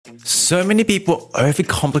So many people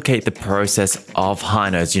overcomplicate the process of high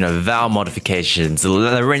notes, vowel modifications,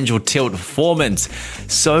 laryngeal tilt, formants,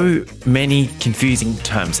 so many confusing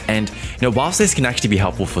terms. And, whilst this can actually be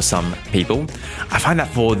helpful for some people, I find that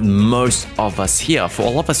for most of us here, for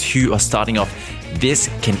all of us who are starting off, this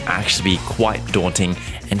can actually be quite daunting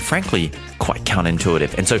and frankly, quite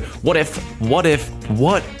counterintuitive. And so what if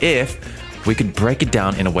we could break it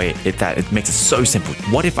down in a way that it makes it so simple?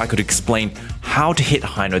 What if I could explain how to hit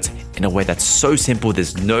high notes in a way that's so simple,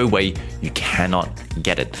 there's no way you cannot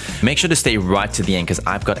get it? Make sure to stay right to the end because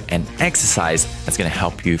I've got an exercise that's going to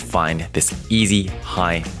help you find this easy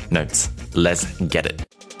high notes. Let's get it.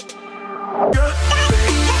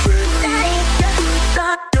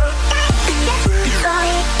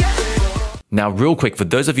 Now, real quick, for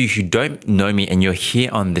those of you who don't know me and you're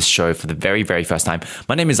here on this show for the very, very first time,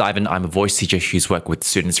 my name is Ivan. I'm a voice teacher who's worked with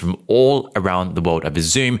students from all around the world over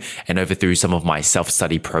Zoom and over through some of my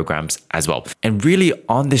self-study programs as well. And really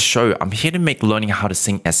on this show, I'm here to make learning how to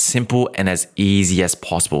sing as simple and as easy as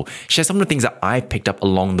possible. Share some of the things that I picked up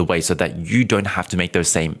along the way so that you don't have to make those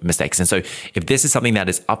same mistakes. And so if this is something that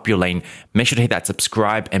is up your lane, make sure to hit that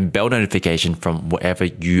subscribe and bell notification from wherever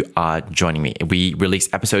you are joining me. We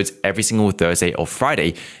release episodes every single Thursday or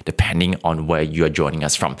Friday, depending on where you are joining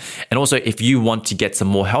us from. And also, if you want to get some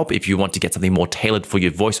more help, if you want to get something more tailored for your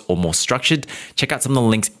voice or more structured, check out some of the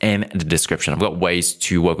links in the description. I've got ways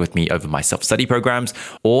to work with me over my self-study programs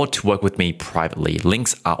or to work with me privately.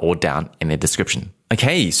 Links are all down in the description.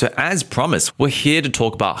 Okay, so as promised, we're here to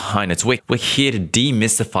talk about high notes. We're here to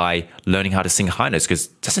demystify learning how to sing high notes because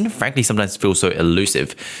it doesn't frankly sometimes feel so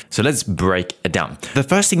elusive. So let's break it down. The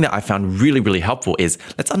first thing that I found really, really helpful is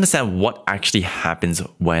let's understand what actually happens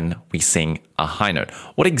when we sing a high note.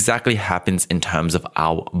 What exactly happens in terms of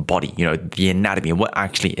our body, the anatomy, what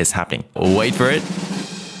actually is happening. Wait for it.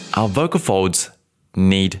 Our vocal folds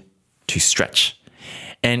need to stretch.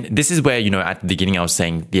 And this is where, at the beginning I was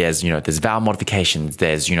saying there's vowel modifications,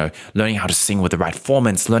 there's, learning how to sing with the right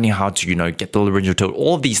formants, learning how to, get the laryngeal tilt,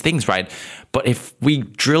 all of these things, right? But if we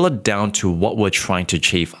drill it down to what we're trying to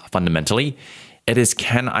achieve fundamentally, it is,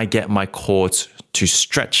 can I get my chords to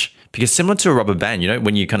stretch? Because similar to a rubber band,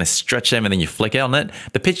 when you kind of stretch them and then you flick it on it,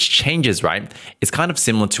 the pitch changes, right? It's kind of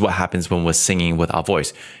similar to what happens when we're singing with our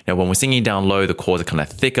voice. When we're singing down low, the chords are kind of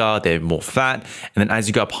thicker, they're more fat. And then as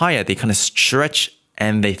you go up higher, they kind of stretch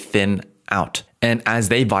and they thin out. And as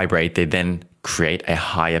they vibrate, they then create a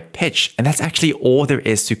higher pitch. And that's actually all there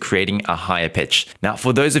is to creating a higher pitch. Now,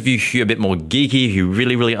 for those of you who are a bit more geeky, who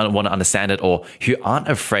really, really want to understand it, or who aren't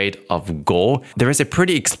afraid of gore, there is a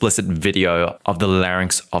pretty explicit video of the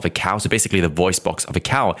larynx of a cow. So basically the voice box of a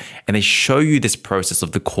cow. And they show you this process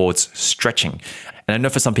of the chords stretching. And I know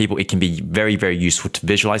for some people, it can be very, very useful to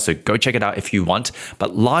visualize. So go check it out if you want.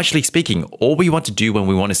 But largely speaking, all we want to do when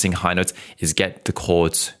we want to sing high notes is get the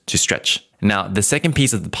chords to stretch. Now, the second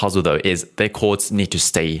piece of the puzzle, though, is their chords need to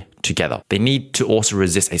stay together. They need to also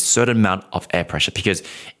resist a certain amount of air pressure, because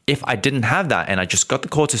if I didn't have that and I just got the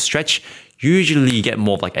chord to stretch, usually you get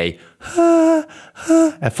more of like a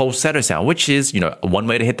falsetto sound, which is, one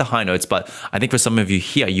way to hit the high notes. But I think for some of you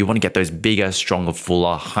here, you want to get those bigger, stronger,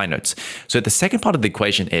 fuller high notes. So the second part of the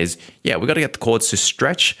equation is, we got to get the chords to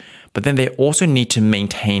stretch, but then they also need to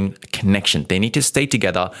maintain connection. They need to stay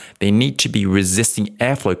together. They need to be resisting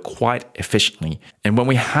airflow quite efficiently. And when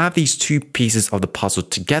we have these two pieces of the puzzle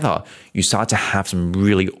together, you start to have some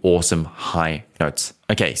really awesome high notes.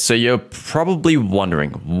 Okay, so you're probably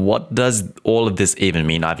wondering, what does all of this even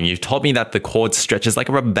mean, Ivan? You've told me that the chord stretches like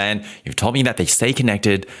a rubber band. You've told me that they stay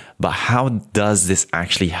connected, but how does this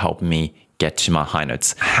actually help me get to my high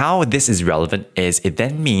notes? How this is relevant is it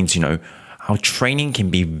then means, our training can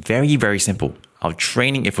be very, very simple. Our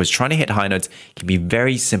training, if we're trying to hit high notes, can be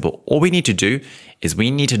very simple. All we need to do is we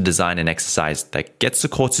need to design an exercise that gets the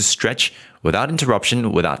chords to stretch without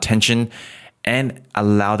interruption, without tension, and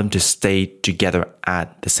allow them to stay together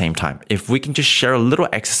at the same time. If we can just share a little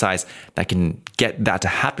exercise that can get that to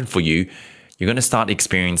happen for you, you're going to start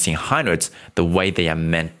experiencing high notes the way they are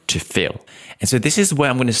meant to feel. And so this is where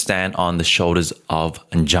I'm going to stand on the shoulders of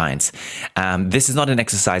giants. This is not an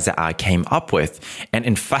exercise that I came up with. And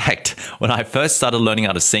in fact, when I first started learning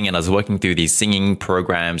how to sing and I was working through these singing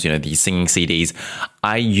programs, these singing CDs,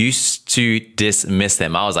 I used to dismiss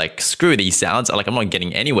them. I was like, screw these sounds. I'm not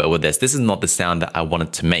getting anywhere with this. This is not the sound that I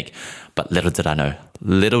wanted to make. But little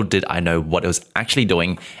did I know what it was actually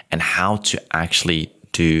doing and how to actually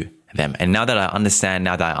do them. And now that I understand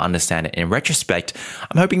it in retrospect,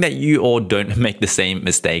 I'm hoping that you all don't make the same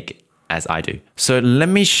mistake as I do. So let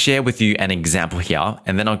me share with you an example here,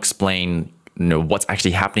 and then I'll explain what's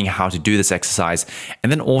actually happening, how to do this exercise,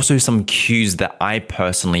 and then also some cues that I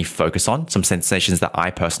personally focus on, some sensations that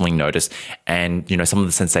I personally notice, and some of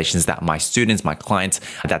the sensations that my students, my clients,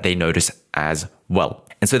 that they notice as well.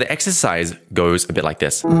 And so the exercise goes a bit like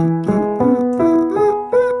this.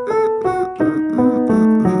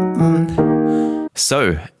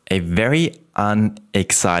 So a very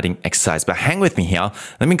unexciting exercise, but hang with me here.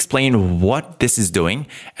 Let me explain what this is doing,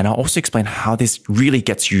 and I'll also explain how this really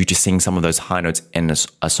gets you to sing some of those high notes in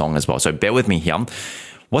a song as well. So bear with me here.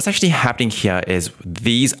 What's actually happening here is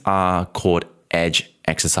these are called edge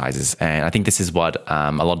exercises, and I think this is what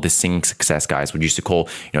a lot of the singing success guys would used to call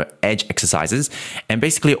edge exercises. And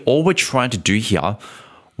basically all we're trying to do here,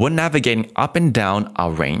 we're navigating up and down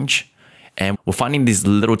our range, and we're finding these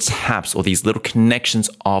little taps or these little connections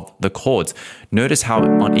of the chords. Notice how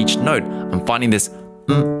on each note, I'm finding this.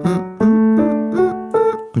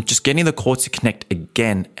 I'm just getting the chords to connect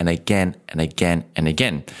again and again and again and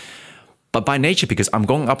again. But by nature, because I'm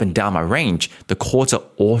going up and down my range, the chords are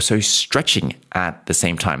also stretching at the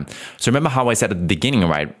same time. So remember how I said at the beginning,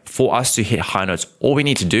 right? For us to hit high notes, all we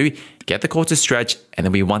need to do, get the chords to stretch, and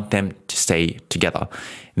then we want them to stay together.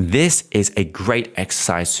 This is a great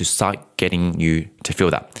exercise to start getting you to feel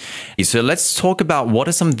that. So let's talk about what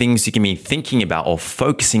are some things you can be thinking about or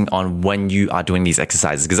focusing on when you are doing these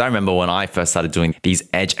exercises. Because I remember when I first started doing these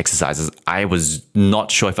edge exercises, I was not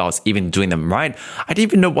sure if I was even doing them right. I didn't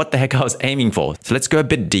even know what the heck I was aiming for. So let's go a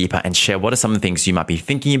bit deeper and share what are some of the things you might be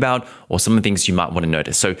thinking about or some of the things you might want to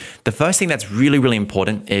notice. So the first thing that's really, really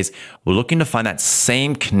important is we're looking to find that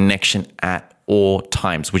same connection at all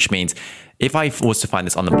times, which means if I was to find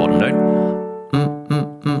this on the bottom note,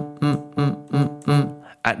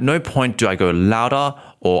 at no point do I go louder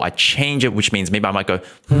or I change it, which means maybe I might go,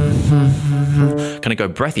 kind of go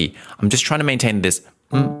breathy. I'm just trying to maintain this,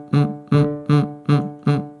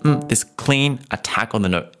 this clean attack on the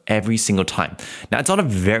note every single time. Now, it's not a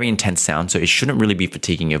very intense sound, so it shouldn't really be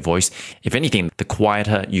fatiguing your voice. If anything, the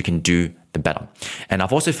quieter you can do, the better. And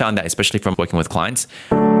I've also found that, especially from working with clients,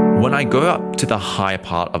 when I go up to the higher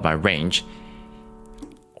part of my range,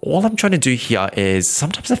 all I'm trying to do here is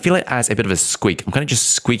sometimes I feel it as a bit of a squeak. I'm kind of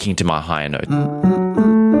just squeaking to my higher note.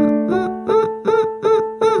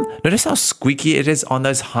 Notice how squeaky it is on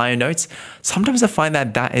those higher notes? Sometimes I find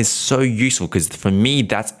that that is so useful because for me,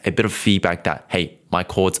 that's a bit of feedback that, hey, my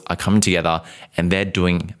chords are coming together and they're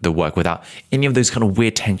doing the work without any of those kind of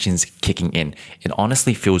weird tensions kicking in. It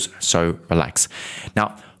honestly feels so relaxed.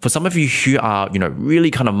 Now, for some of you who are, really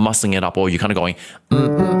kind of muscling it up, or you're kind of going,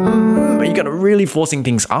 you're kind of really forcing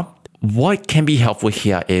things up, what can be helpful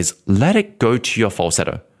here is let it go to your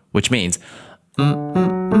falsetto, which means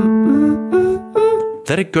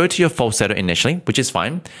let it go to your falsetto initially, which is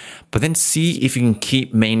fine, but then see if you can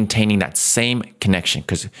keep maintaining that same connection.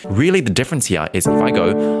 Because really the difference here is if I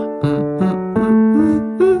go,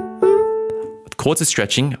 the chords are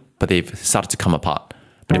stretching, but they've started to come apart.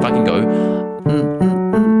 But if I can go,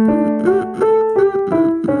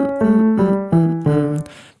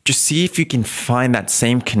 just see if you can find that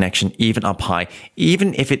same connection even up high,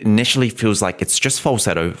 even if it initially feels like it's just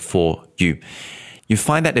falsetto for you. You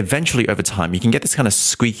find that eventually over time, you can get this kind of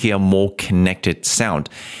squeakier, more connected sound.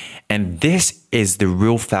 And this is the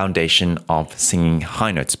real foundation of singing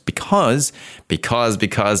high notes because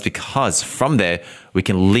from there, we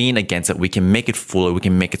can lean against it. We can make it fuller. We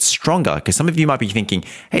can make it stronger. Because some of you might be thinking,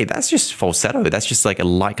 hey, that's just falsetto. That's just like a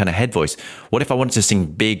light kind of head voice. What if I wanted to sing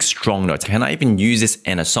big, strong notes? Can I even use this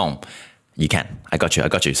in a song? You can. I got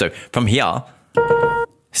you. So from here,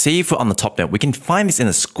 see if we're on the top note, we can find this in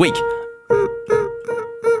a squeak.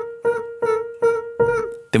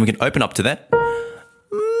 Then we can open up to that.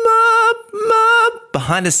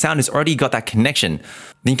 Behind the sound has already got that connection.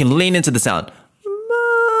 Then you can lean into the sound.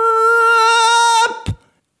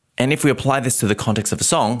 And if we apply this to the context of a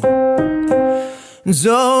song,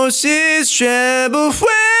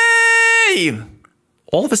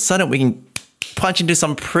 all of a sudden we can punch into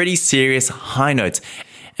some pretty serious high notes.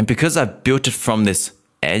 And because I've built it from this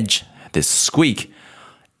edge, this squeak,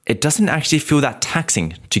 it doesn't actually feel that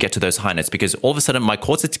taxing to get to those high notes because all of a sudden my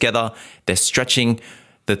chords are together, they're stretching.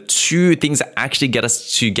 The two things that actually get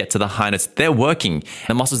us to get to the high notes, they're working.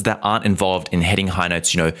 The muscles that aren't involved in hitting high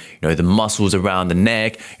notes, the muscles around the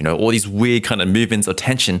neck, all these weird kind of movements or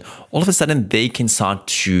tension, all of a sudden they can start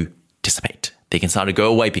to dissipate. They can start to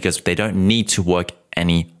go away because they don't need to work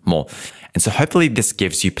anymore. And so hopefully this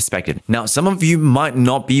gives you perspective. Now, some of you might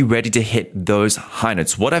not be ready to hit those high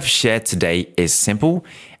notes. What I've shared today is simple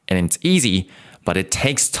and it's easy, but it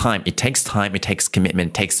takes time. It takes commitment,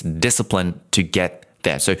 it takes discipline to get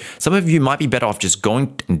there. So some of you might be better off just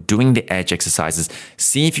going and doing the edge exercises.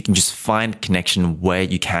 See if you can just find connection where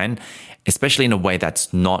you can, especially in a way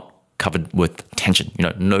that's not covered with tension,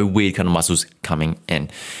 no weird kind of muscles coming in.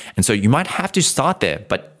 And so you might have to start there,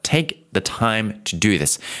 but take the time to do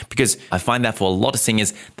this, because I find that for a lot of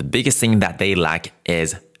singers, the biggest thing that they lack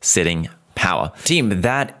is sitting power. Team,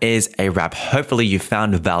 that is a wrap. Hopefully you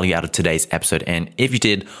found value out of today's episode. And if you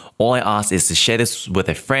did, all I ask is to share this with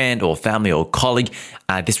a friend or family or colleague.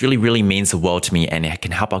 This really, really means the world to me, and it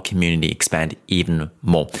can help our community expand even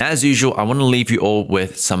more. As usual, I want to leave you all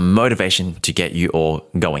with some motivation to get you all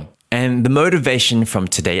going. And the motivation from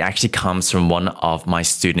today actually comes from one of my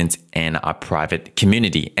students in our private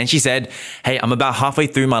community. And she said, hey, I'm about halfway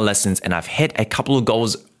through my lessons and I've hit a couple of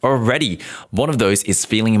goals already. One of those is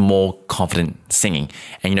feeling more confident singing.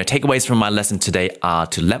 And takeaways from my lesson today are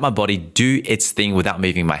to let my body do its thing without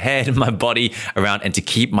moving my head and my body around, and to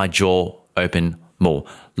keep my jaw open more.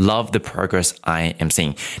 Love the progress I am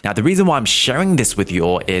seeing. Now, the reason why I'm sharing this with you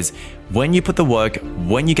all is when you put the work,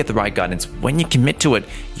 when you get the right guidance, when you commit to it,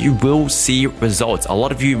 you will see results. A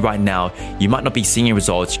lot of you right now, you might not be seeing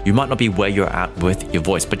results. You might not be where you're at with your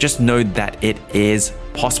voice, but just know that it is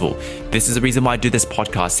possible. This is the reason why I do this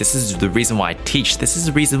podcast. This is the reason why I teach. This is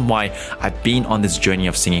the reason why I've been on this journey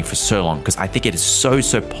of singing for so long, because I think it is so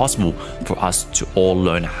possible for us to all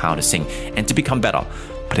learn how to sing and to become better.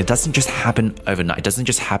 But it doesn't just happen overnight. It doesn't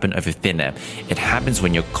just happen over thin air. It happens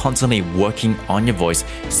when you're constantly working on your voice,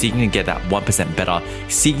 seeking to get that 1% better,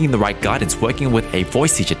 seeking the right guidance, working with a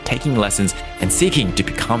voice teacher, taking lessons, and seeking to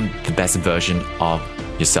become the best version of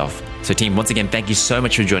yourself. So team, once again, thank you so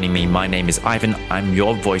much for joining me. My name is Ivan. I'm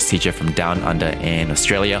your voice teacher from down under in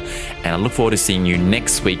Australia. And I look forward to seeing you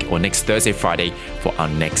next week or next Thursday, Friday for our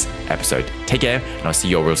next episode. Take care, and I'll see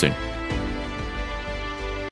you all real soon.